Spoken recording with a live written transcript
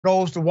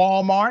goes to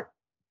Walmart,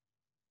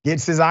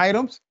 gets his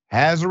items,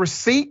 has a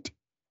receipt.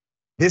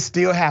 This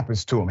still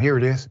happens to him. Here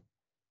it is.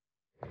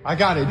 I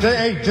got it.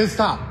 Hey, just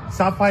stop.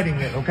 Stop fighting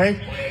it, okay?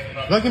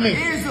 Look at me.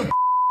 Here's the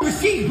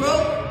receipt,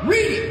 bro.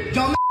 Read it,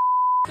 dumb.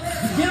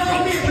 Get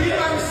on here. Read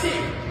my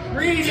receipt.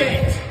 Read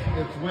it.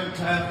 It's went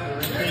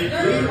past.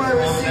 Read my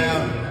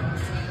receipt.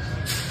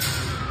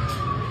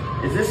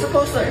 Is this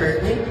supposed to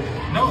hurt me?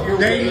 No, you're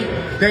Dayton,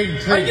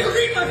 please. Are you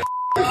reading my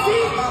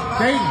receipt?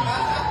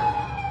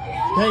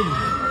 Dayton.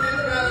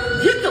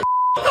 Get the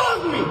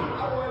off me.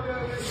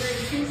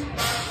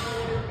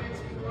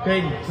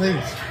 Dayton,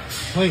 please.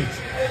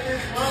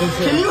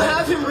 Can you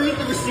have him read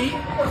the receipt?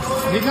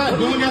 He's not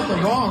doing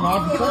nothing wrong,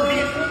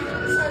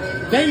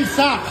 officer. Dayton,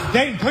 stop.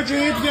 Dayton, put your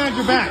hands behind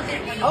your back.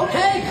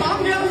 Okay,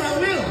 calm down, I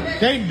will.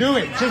 Dayton, do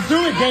it. Just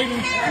do it,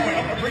 Dayton.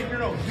 Break your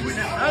nose. Do it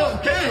now.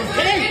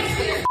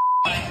 Okay.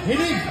 He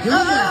didn't do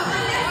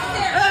nothing.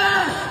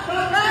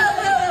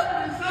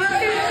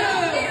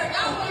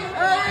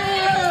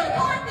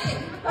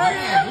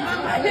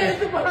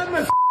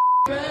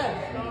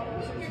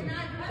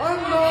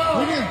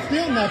 He didn't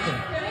steal nothing.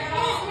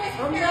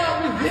 I'm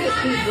not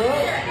resisting, bro.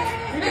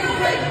 He didn't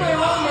break my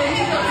arm.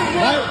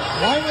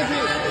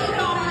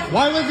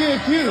 Why was he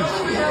accused?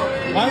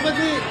 Why was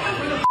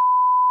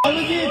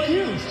he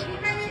accused?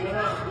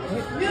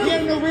 He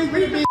had no reason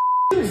to be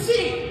accused.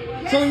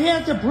 So he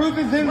has to prove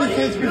his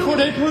innocence before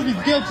they prove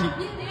he's guilty.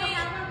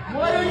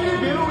 What are you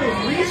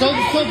doing? So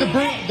the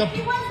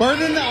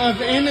burden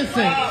of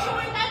innocence.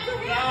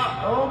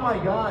 Oh my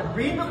God!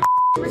 Read the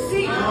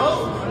receipt, bro.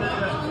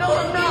 No,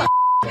 I'm not.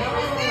 I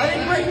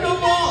didn't break no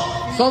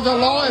law. So the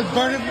law is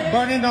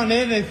burden on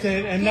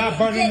innocent and not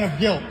burden of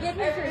guilt.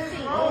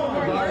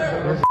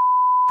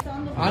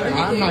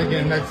 I'm not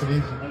getting next to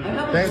these.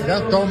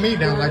 They'll throw me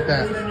down like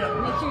that.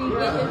 Make sure you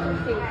get his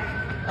receipt.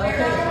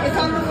 Okay, it's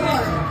on the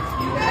floor.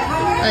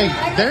 Hey,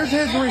 there's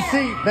his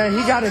receipt that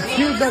he got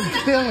accused of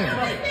stealing.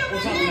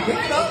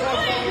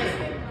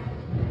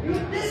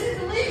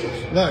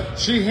 Look,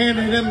 she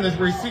handed him the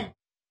receipt.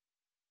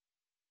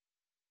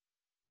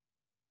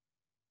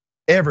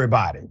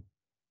 Everybody.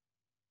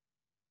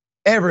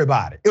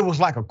 It was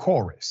like a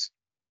chorus.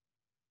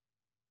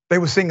 They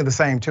were singing the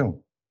same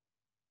tune.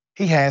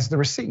 He has the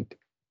receipt.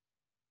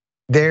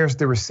 There's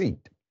the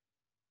receipt.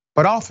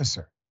 But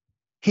officer,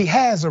 he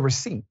has a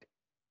receipt.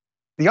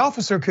 The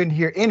officer couldn't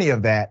hear any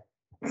of that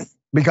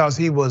because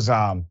he was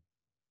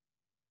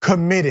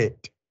committed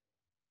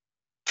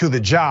to the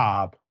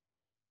job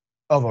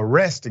of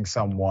arresting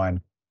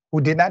someone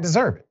who did not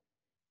deserve it.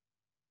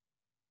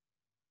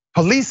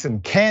 Police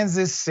in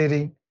Kansas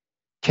City,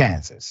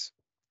 Kansas,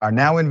 are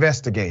now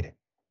investigating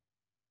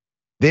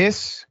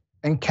this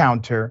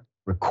encounter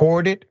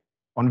recorded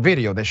on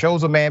video that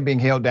shows a man being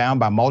held down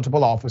by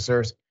multiple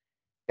officers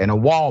in a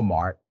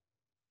Walmart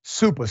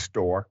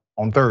superstore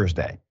on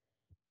Thursday.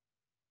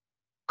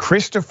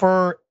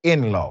 Christopher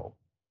Enlow,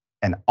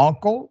 an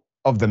uncle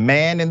of the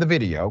man in the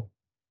video,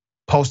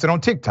 posted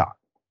on TikTok,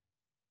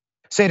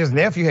 said his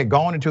nephew had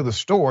gone into the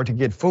store to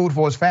get food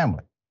for his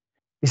family.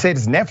 He said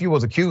his nephew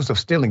was accused of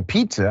stealing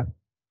pizza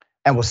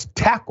and was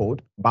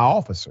tackled by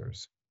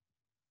officers.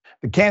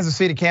 The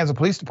Kansas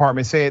Police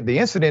Department said the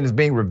incident is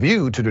being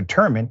reviewed to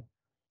determine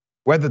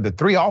whether the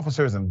 3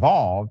 officers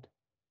involved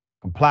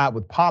complied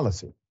with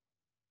policy.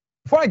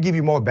 Before I give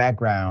you more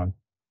background,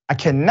 I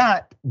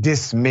cannot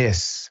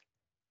dismiss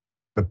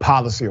the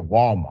policy of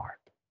Walmart.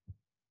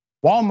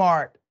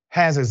 Walmart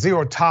has a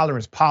zero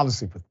tolerance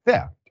policy for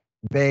theft.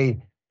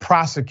 They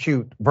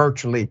prosecute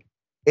virtually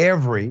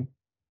every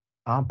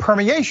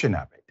permeation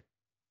of it.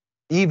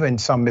 Even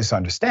some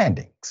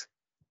misunderstandings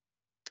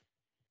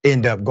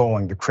end up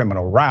going the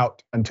criminal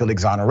route until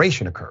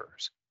exoneration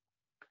occurs.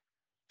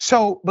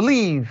 So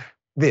believe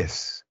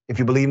this, if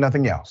you believe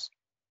nothing else.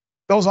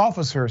 Those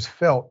officers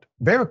felt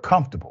very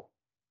comfortable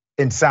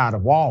inside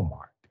of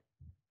Walmart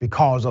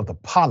because of the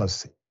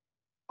policy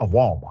of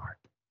Walmart,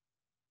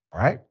 all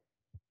right?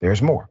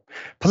 There's more.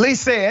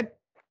 Police said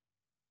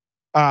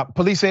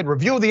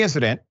review of the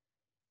incident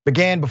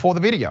began before the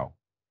video,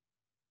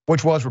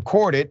 which was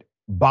recorded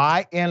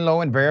by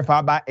Enlow and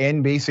verified by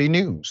NBC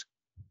News,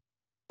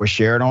 was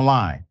shared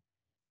online.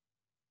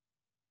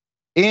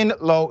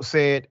 Enlow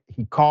said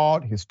he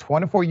called his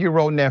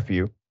 24-year-old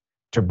nephew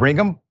to bring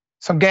him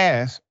some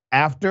gas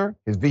after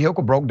his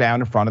vehicle broke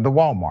down in front of the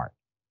Walmart.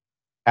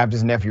 After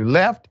his nephew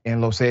left,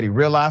 Enlow said he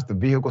realized the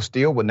vehicle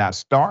still would not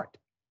start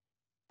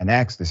and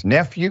asked his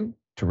nephew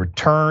to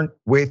return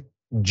with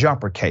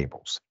jumper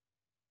cables.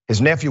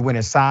 His nephew went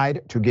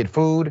inside to get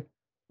food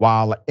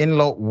while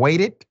Enlow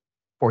waited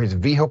for his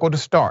vehicle to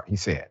start, he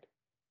said.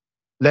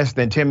 Less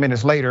than 10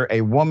 minutes later,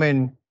 a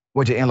woman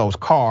went to Enlow's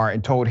car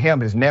and told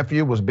him his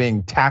nephew was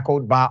being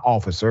tackled by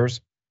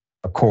officers,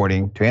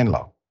 according to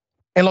Enlow.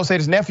 Enlow said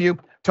his nephew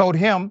told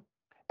him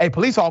a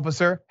police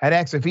officer had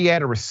asked if he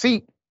had a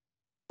receipt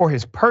for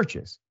his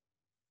purchase.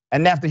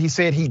 And after he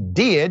said he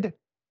did,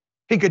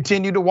 he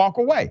continued to walk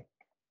away.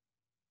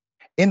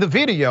 In the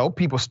video,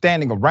 people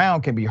standing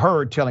around can be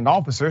heard telling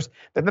officers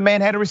that the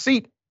man had a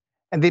receipt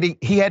and that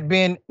he had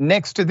been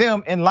next to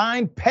them in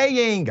line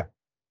paying.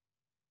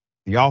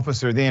 The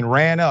officer then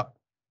ran up,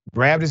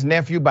 grabbed his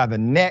nephew by the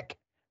neck,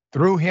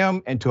 threw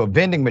him into a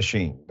vending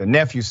machine, the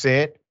nephew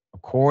said,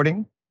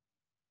 according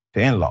to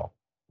in-law.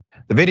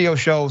 The video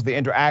shows the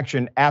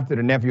interaction after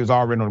the nephew is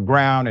already on the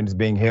ground and is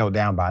being held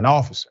down by an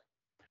officer.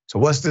 So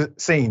what's the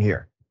scene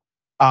here?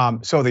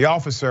 So the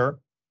officer,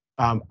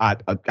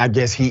 I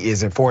guess he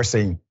is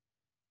enforcing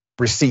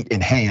receipt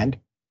in hand,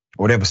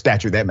 whatever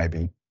statute that may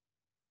be.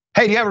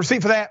 Hey, do you have a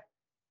receipt for that?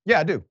 Yeah,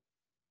 I do.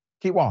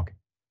 Keep walking.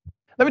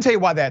 Let me tell you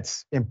why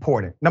that's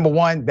important. Number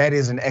one, that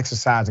is an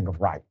exercising of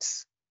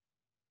rights.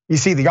 You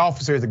see, the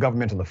officer is a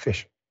governmental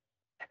official.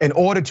 In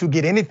order to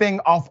get anything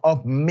off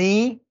of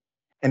me,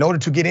 in order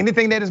to get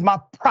anything that is my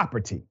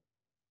property,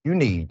 you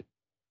need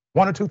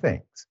one or two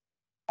things: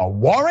 a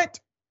warrant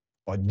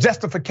or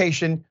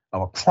justification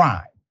of a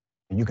crime,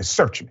 and you can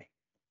search me.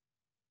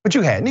 But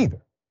you had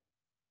neither.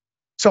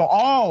 So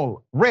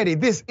already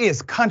this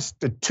is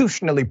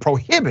constitutionally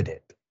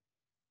prohibited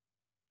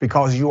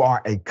because you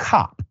are a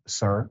cop,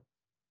 sir.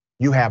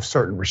 You have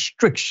certain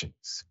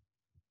restrictions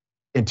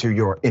into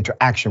your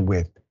interaction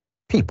with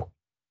people.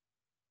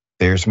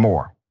 There's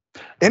more.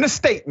 In a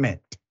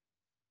statement,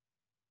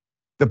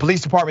 the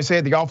police department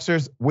said the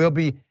officers will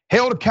be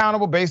held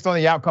accountable based on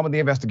the outcome of the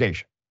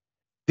investigation.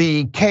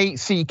 The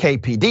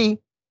KCKPD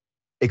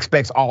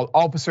expects all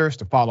officers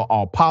to follow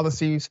all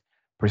policies,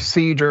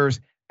 procedures,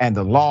 and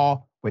the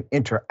law when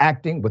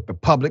interacting with the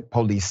public,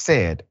 police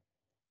said.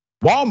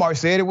 Walmart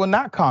said it will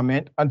not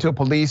comment until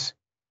police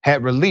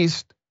had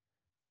released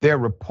their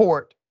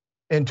report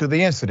into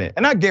the incident.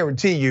 And I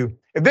guarantee you,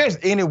 if there's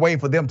any way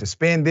for them to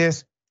spin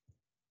this,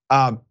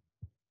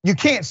 you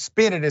can't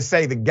spin it and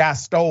say the guy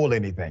stole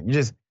anything.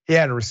 He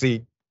had a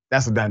receipt,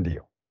 that's a done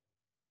deal.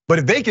 But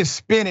if they can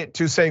spin it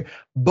to say,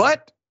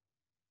 but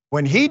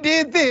when he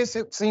did this,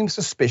 it seems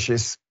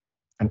suspicious.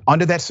 And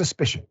under that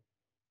suspicion,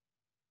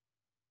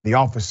 the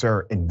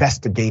officer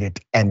investigated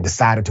and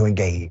decided to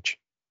engage,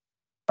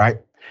 right?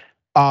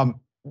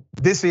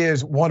 This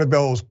is one of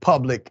those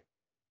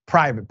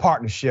public-private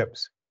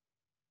partnerships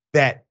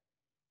that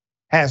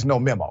has no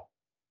memo.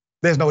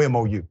 There's no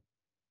MOU.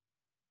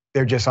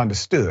 They're just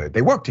understood.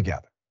 They work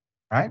together,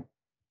 right?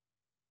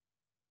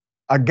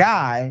 A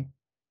guy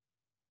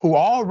who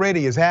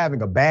already is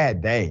having a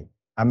bad day.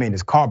 I mean,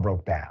 his car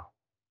broke down.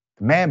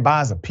 The man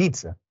buys a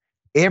pizza.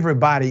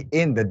 Everybody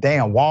in the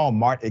damn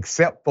Walmart,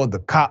 except for the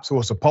cops who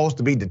are supposed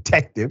to be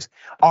detectives,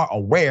 are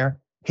aware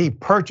he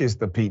purchased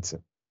the pizza.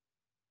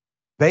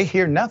 They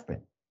hear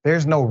nothing.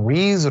 There's no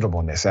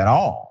reasonableness at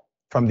all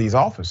from these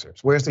officers.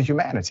 Where's the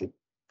humanity?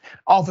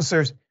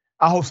 Officers,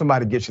 I hope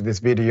somebody gets you this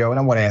video, and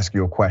I want to ask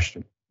you a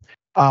question.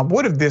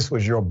 What if this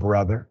was your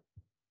brother,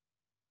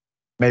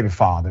 maybe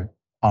father,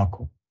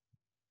 uncle,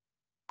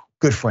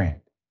 good friend?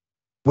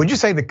 Would you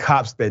say the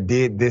cops that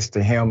did this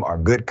to him are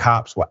good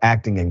cops, were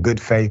acting in good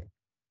faith?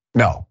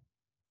 No,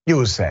 you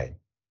would say,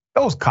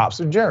 those cops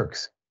are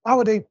jerks. Why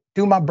would they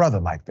do my brother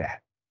like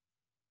that?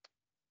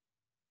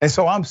 And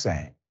so I'm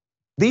saying,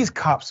 these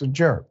cops are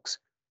jerks.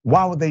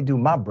 Why would they do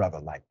my brother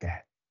like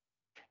that?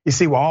 You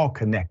see, we're all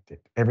connected,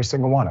 every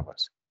single one of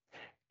us.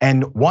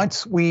 And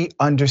once we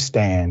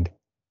understand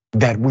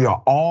that we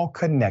are all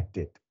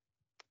connected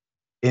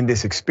in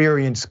this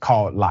experience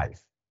called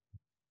life,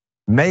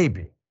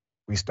 maybe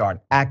we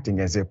start acting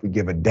as if we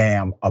give a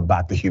damn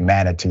about the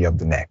humanity of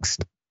the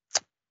next.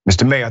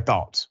 Mr. Mayor,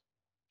 thoughts?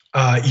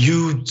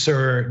 You,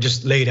 sir,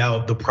 just laid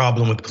out the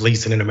problem with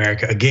policing in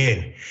America.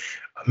 Again,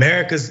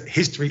 America's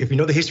history, if you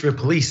know the history of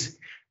police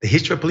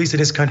in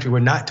this country were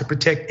not to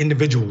protect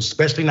individuals,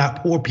 especially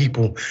not poor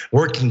people,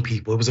 working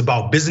people. It was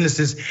about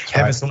businesses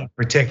having someone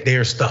protect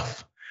their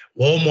stuff.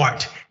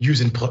 Walmart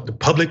using the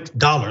public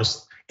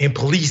dollars and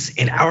police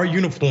in our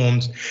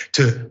uniforms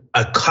to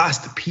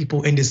accost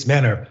people in this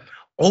manner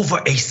over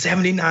a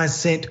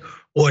 79-cent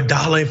or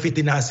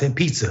 $1.59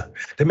 pizza.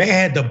 The man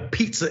had the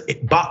pizza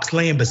box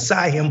laying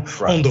beside him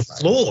on the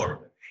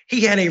floor.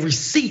 He had a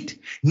receipt.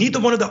 Neither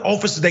one of the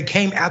officers that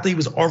came after he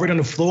was already on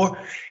the floor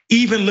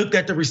even looked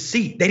at the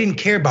receipt. They didn't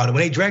care about it.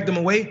 When they dragged him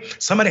away,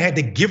 somebody had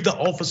to give the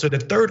officer, the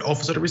third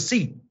officer, the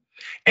receipt.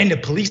 And the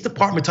police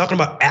department talking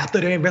about after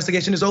the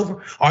investigation is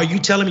over? Are you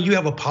telling me you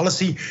have a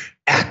policy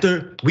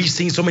after we've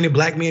seen so many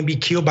black men be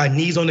killed by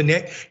knees on the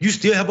neck? You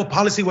still have a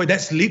policy where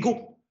that's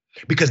legal?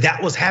 Because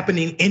that was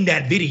happening in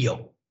that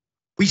video.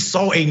 We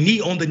saw a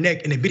knee on the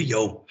neck in the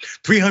video,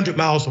 300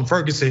 miles from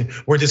Ferguson,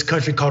 where this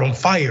country caught on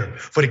fire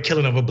for the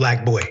killing of a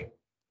black boy.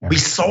 We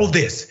saw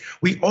this.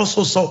 We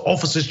also saw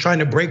officers trying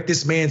to break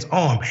this man's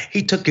arm.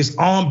 He took his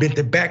arm, bent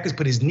it backwards,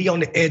 put his knee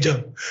on the edge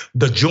of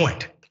the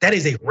joint. That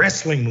is a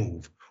wrestling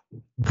move.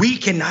 We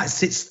cannot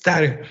sit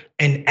still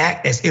and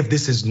act as if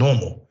this is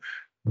normal.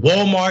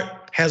 Walmart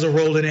has a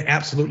role in it,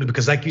 absolutely,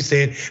 because like you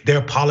said,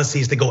 their policy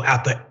is to go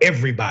after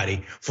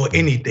everybody for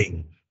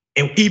anything.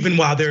 And even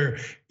while they're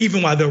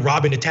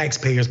robbing the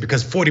taxpayers,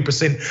 because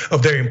 40%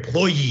 of their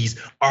employees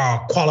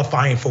are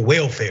qualifying for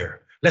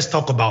welfare. Let's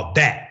talk about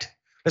that.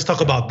 Let's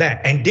talk about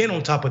that. And then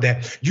on top of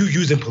that, you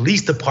using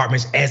police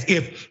departments as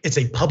if it's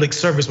a public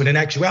service, when in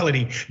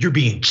actuality, you're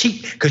being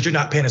cheap because you're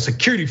not paying a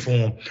security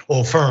firm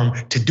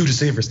to do the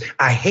service.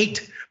 I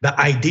hate the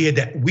idea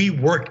that we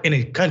work in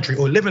a country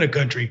or live in a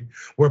country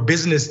where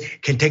business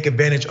can take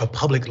advantage of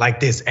public like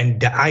this. And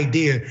the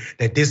idea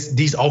that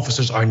these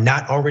officers are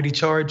not already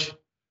charged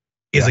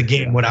is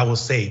again what I will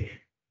say,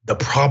 the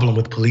problem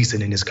with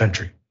policing in this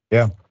country.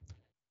 Yeah.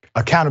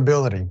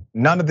 Accountability.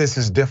 None of this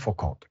is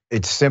difficult.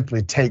 It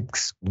simply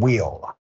takes will.